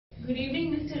Good evening,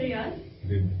 Mr. Riyaz.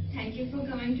 Good evening. Thank you for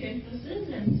coming to Infosys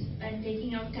and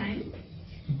taking out time.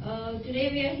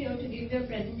 Today we are here to give you a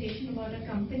presentation about our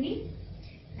company,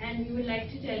 and we would like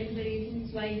to tell you the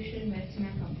reasons why you should invest in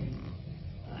our company.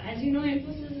 As you know,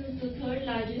 Infosys is the third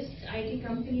largest IT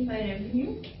company by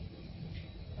revenue.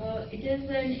 It is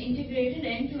an integrated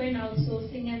end-to-end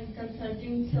outsourcing and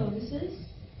consulting services,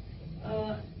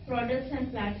 products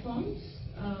and platforms.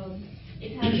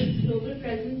 It has a global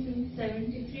presence in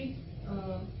 73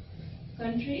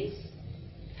 countries,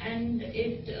 and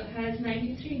it has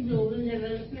 93 global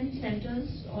development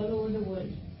centers all over the world.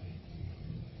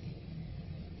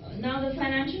 Now, the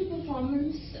financial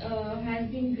performance has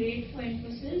been great for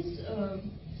Infosys,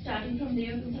 starting from the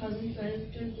year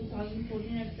 2012 to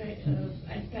 2014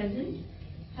 at present.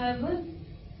 However,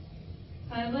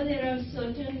 there are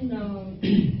certain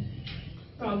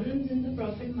problems in the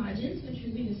profit margins, which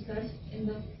will be discussed in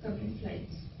the coming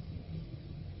slides.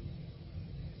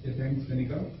 Yeah, thanks,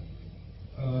 Kanika.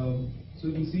 So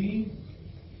you see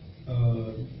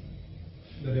the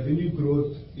revenue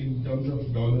growth in terms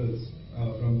of dollars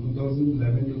from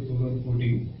 2011 to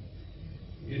 2014.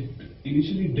 It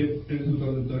initially dipped till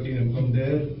 2013, and from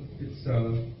there it's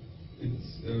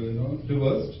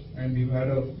reversed, and we've had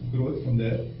a growth from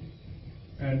there.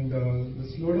 And the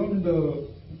slowdown in the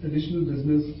traditional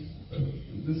business,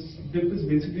 this dip is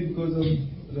basically because of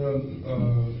the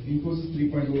Infosys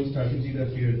 3.0 strategy that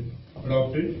we had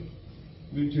adopted,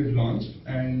 which we had launched,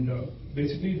 and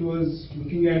basically it was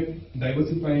looking at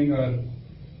diversifying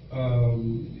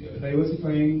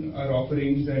our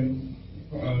offerings and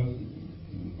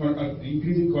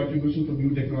increasing contribution from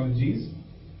new technologies.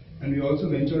 And we also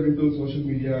ventured into social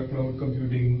media, cloud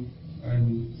computing,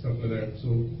 and stuff like that.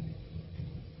 So,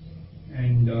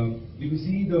 and if you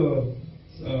see the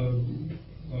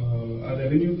our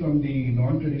revenue from the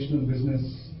non-traditional business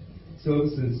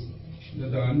services,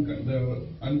 the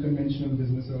unconventional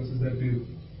business services that we've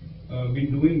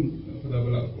been doing for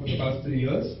the past 3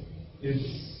 years,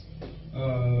 it's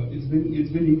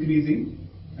been increasing,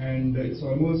 and it's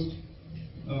almost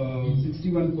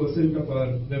 61% of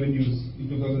our revenues in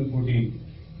 2014,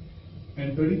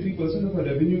 and 33% of our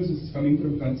revenues is coming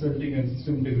from consulting and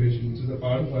system integration, which is a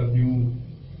part of our new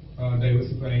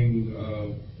diversifying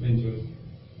venture.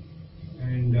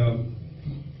 And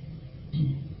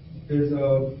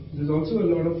there's also a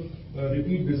lot of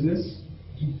repeat business,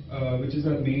 which is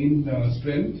our main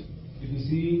strength. If you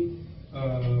see,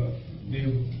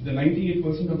 the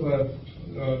 98% of our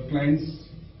clients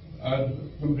are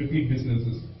from repeat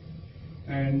businesses,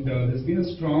 and there's been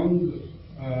a strong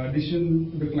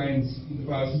addition to the clients in the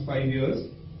past 5 years.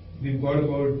 We've got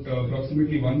about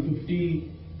approximately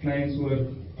 150 clients who are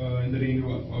in the range of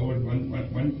about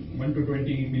 1 to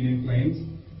 20 million clients,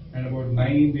 and about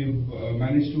 9 we've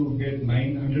managed to get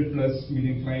 900 plus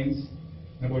million clients,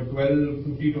 and about 12,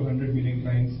 50 to 100 million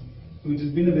clients, so which has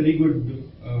been a very good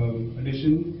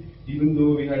addition, even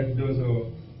though we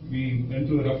went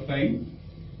through a rough time.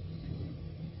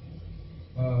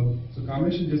 So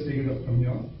Kamesh will just take it up from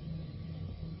here.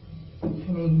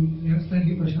 Yes, thank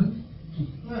you, Prashant.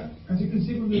 As you can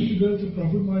see from the figures, the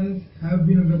profit margins have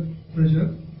been under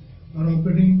pressure. Our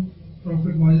operating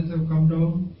profit margins have come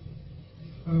down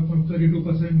from 32%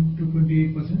 to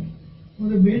 28%.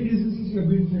 One of the main reasons is we have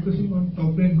been focusing on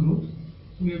top line growth.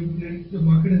 The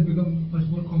market has become much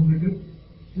more competitive.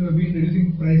 We have been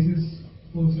reducing prices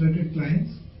for selected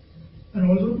clients, and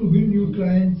also to win new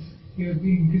clients, we have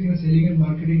been increasing our selling and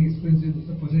marketing expenses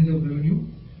as a percentage of revenue.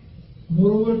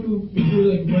 Moreover, to improve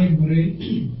the employee morale,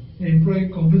 the employee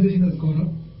compensation has gone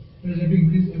up. It has led to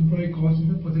increase employee costs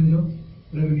as a percentage of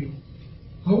revenue.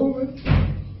 However,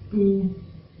 to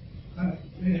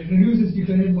reduce this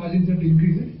declining margins and to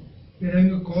increase it, we are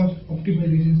having a cost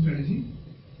optimization strategy.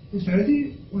 The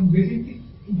strategy, one basic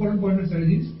important point of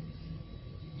strategy is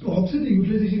to offset the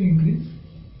utilization increase.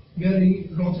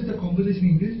 To offset the compensation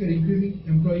increase, we are increasing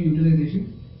employee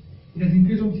utilization. It has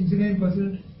increased from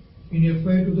 69% in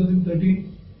FY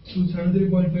 2013 to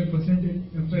 73.5% in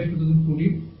FY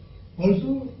 2014.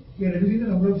 Also, we are reducing the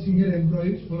number of senior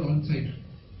employees who are on site.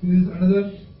 This is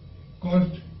another cost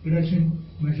reduction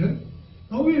measure.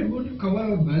 Now we are going to cover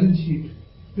our balance sheet.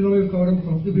 We have covered our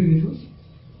profitability ratios.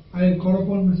 I call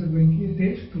upon Mr.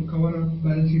 Venkatesh to cover our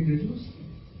balance sheet ratios.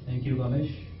 Thank you,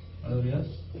 Kamesh. Yes.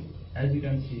 As you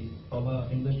can see, from an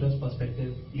investor's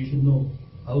perspective, you should know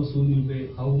how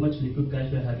much liquid cash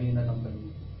we are having in the company.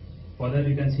 For that,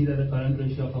 you can see that the current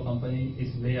ratio of a company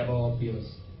is way above our peers.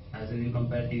 As when you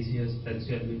compare TCS,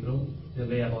 Telsia, Wipro, we are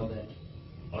way above that.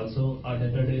 Also, our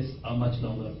debtor days are much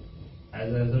longer. As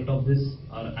a result of this,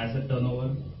 our asset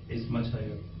turnover is much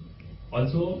higher.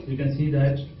 Also, you can see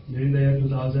that During the year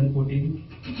 2014,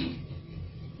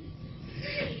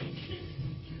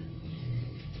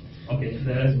 okay,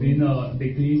 there has been a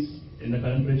decrease in the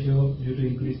current ratio due to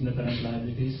increase in the current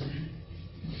liabilities.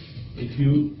 If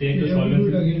you take the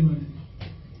solvency,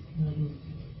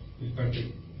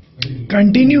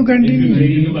 Continue. if you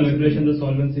take into consideration the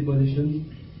solvency position,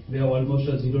 we are almost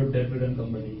a zero debt-ridden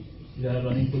company. We are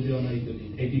running fully on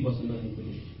equity, 80% on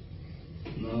equity.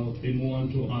 Now we move on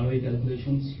to ROE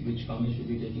calculations, which Kamesh will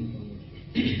be taking forward.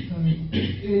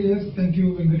 Yes, thank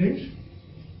you, Venkatesh.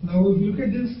 Now, if you look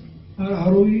at this,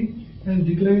 our ROE has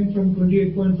declined from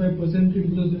 28.5% in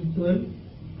 2012 to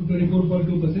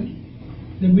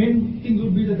 24.2%. The main thing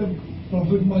would be that the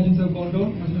profit margins have gone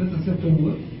down as well as asset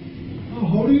turnover. Now,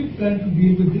 how do you plan to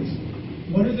deal with this?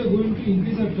 One is we are going to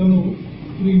increase our turnover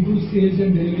to improve sales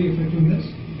and delivery effectiveness.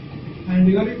 And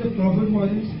regarding the profit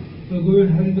margins, we are going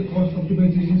to have the cost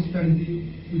optimization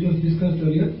strategy which was discussed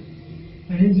earlier.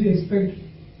 And hence we expect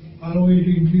ROE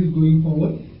to increase going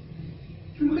forward.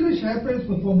 If you look at the share price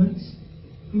performance,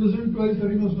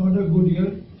 2012-13 was not a good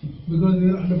year because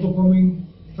we are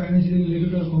underperforming financially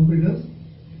related to our competitors.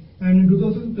 And in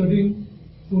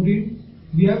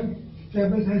 2013-14, we have share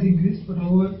price has increased, but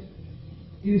however,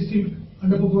 it is still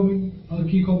underperforming our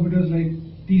key competitors like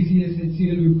TCS,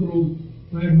 HCL, Wipro,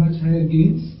 who had much higher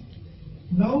gains.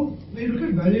 Now, when you look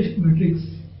at valuation metrics,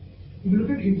 if you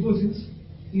look at Infosys,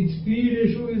 its PE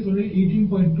ratio is only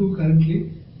 18.2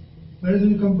 currently, whereas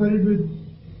when you compare it with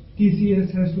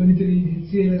TCS has 23,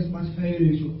 HCL has much higher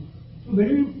ratio. So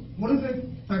what is the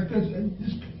factors? And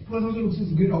this to us also looks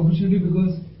as a great opportunity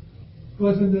because to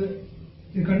us when the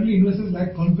currently investors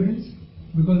lack confidence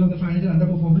because of the financial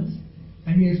underperformance,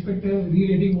 and we expect a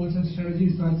re-rating once our strategy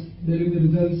starts delivering the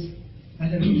results,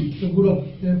 and that is a good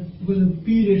because the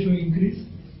P ratio increase,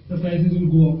 the prices will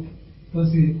go up per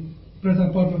se, plus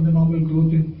apart from the normal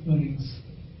growth in earnings.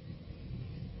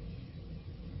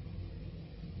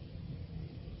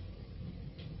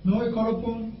 Now I call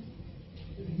upon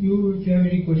you, if you have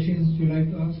any questions you like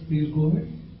to ask, please go ahead.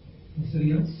 Mr.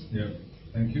 Riyaz. Yeah,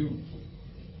 thank you.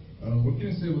 What can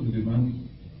you say about the demand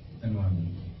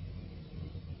environment?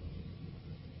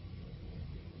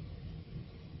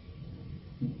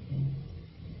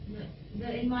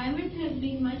 The environment has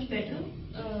been much better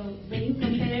when you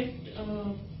compare it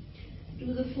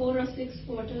to the 4 or 6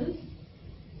 quarters.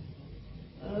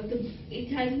 It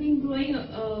has been growing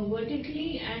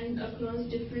vertically and across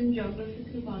different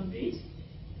geographical boundaries.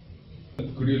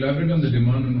 Could you elaborate on the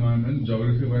demand environment,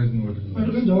 geography-wise and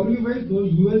vertical-wise? Geography-wise, though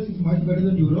US is much better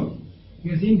than Europe.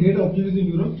 We are seeing great opportunities in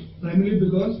Europe, primarily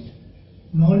because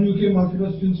non-UK market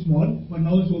was still small, but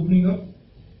now it's opening up,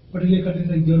 particularly countries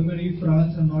like Germany,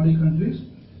 France, and Nordic countries.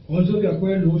 Also, we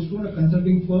acquired Lodestone, a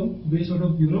consulting firm based out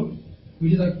of Europe,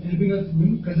 which is helping us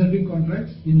win consulting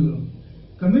contracts in Europe.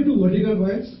 Coming to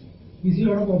vertical-wise, we see a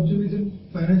lot of opportunities in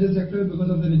financial sector because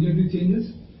of the regulatory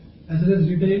changes, as well as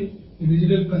retail,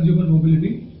 digital consumer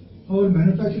mobility. However,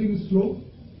 manufacturing is slow.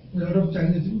 There are a lot of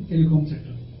challenges in telecom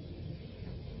sector.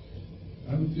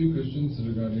 I have a few questions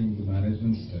regarding the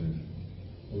management style.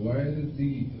 Why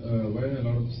are a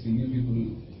lot of senior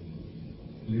people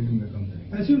leaving the company?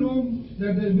 As you know,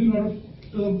 that there has been a lot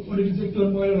of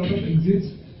turmoil, a lot of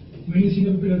exits. Many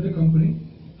senior people at the company.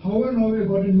 However, now we have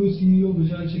got a new CEO,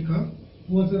 Vishal Shikha,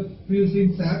 who was previously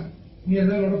in SAP. He has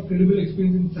a lot of credible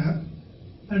experience in SAP.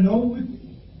 And now with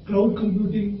cloud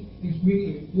computing is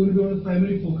going to be our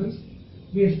primary focus,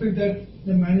 we expect that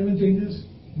the management changes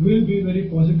will be very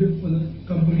positive for the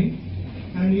company.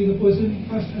 And he is the person,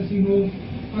 first, as you know,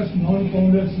 first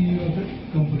non-founder CEO of the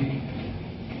company.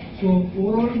 So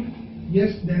overall,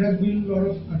 yes, there has been a lot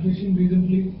of attrition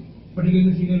recently, particularly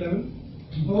in the senior level.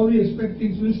 However, we expect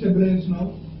things will stabilize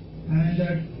now, and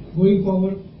that going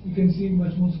forward, we can see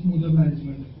much more smoother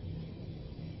management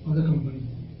of the company.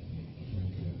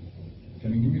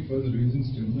 Can you give me further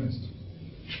reasons to invest?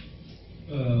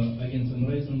 I can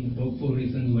summarize on the top 4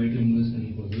 reasons why to invest in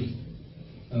Infosys.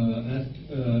 As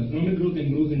economic growth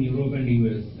improves in Europe and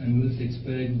US, analysts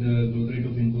expect the growth rate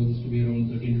of Infosys to be around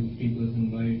 13 to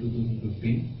 15% by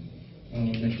 2015.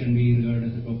 That can be regarded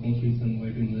as the topmost reason why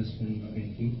to invest in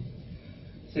Infosys.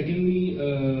 Secondly,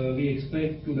 we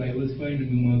expect to diversify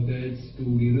into new markets to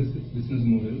de-risk its business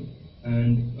model,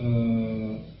 and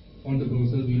on the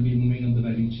process, we will be moving up the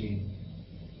value chain.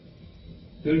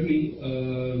 Thirdly,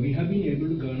 we have been able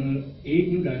to garner 8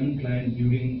 new diamond clients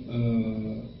during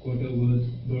quarter worth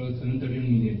 731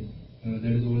 million.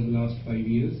 That is over the last 5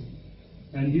 years.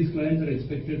 And these clients are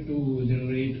expected to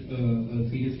generate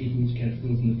seriously huge cash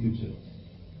flows in the future.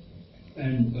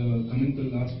 And coming to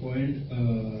the last point,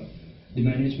 the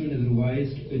management has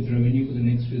revised its revenue for the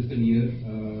next fiscal year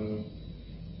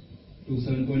to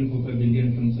 7.45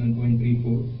 billion from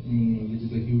 7.34, which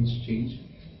is a huge change,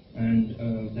 and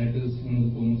that is one of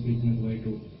the foremost reasons why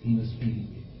to invest in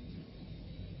UK.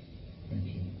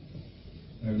 Thank you.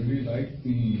 I really like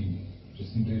the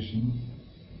presentation.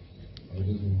 What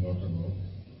has been brought about.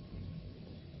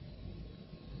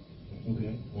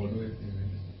 Okay. What do I say?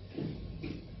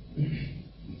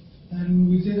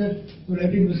 And we say that we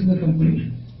like to invest in the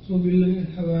company, so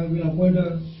we'll appoint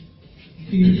a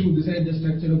team to decide the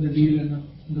structure of the deal and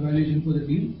the valuation for the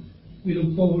deal. We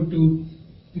look forward to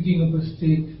picking up a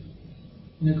stake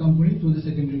in a company through the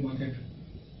secondary market.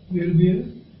 We will be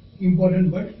an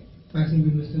important but passive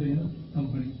investor in a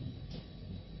company.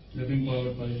 Looking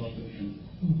forward for the corporation.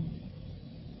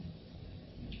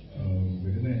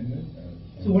 Where did I end it?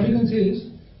 So what you can say is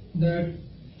that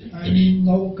I am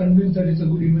now convinced that it's a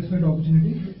good investment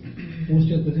opportunity post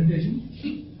your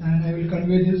presentation, and I will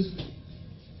convey this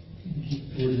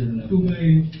to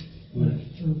my.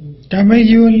 Can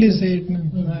you only say it now?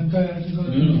 I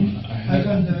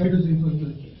can't I have to say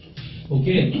further.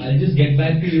 Okay, I'll just get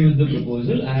back to you with the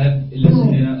proposal. I have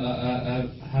listened, I have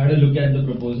had a look at the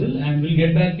proposal, and we'll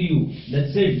get back to you.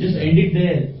 That's it. Just end it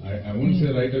there. I won't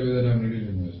say right away that I'm ready to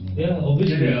invest. No? Yeah,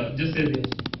 obviously. Just say this.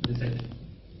 Decide.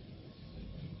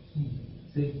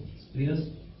 Say, yes.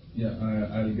 Yeah,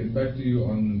 I'll get back to you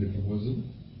on the proposal.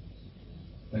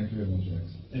 Thank you very much,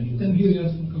 Rex. Thank you. Thank you,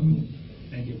 yes, for coming.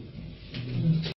 Thank you.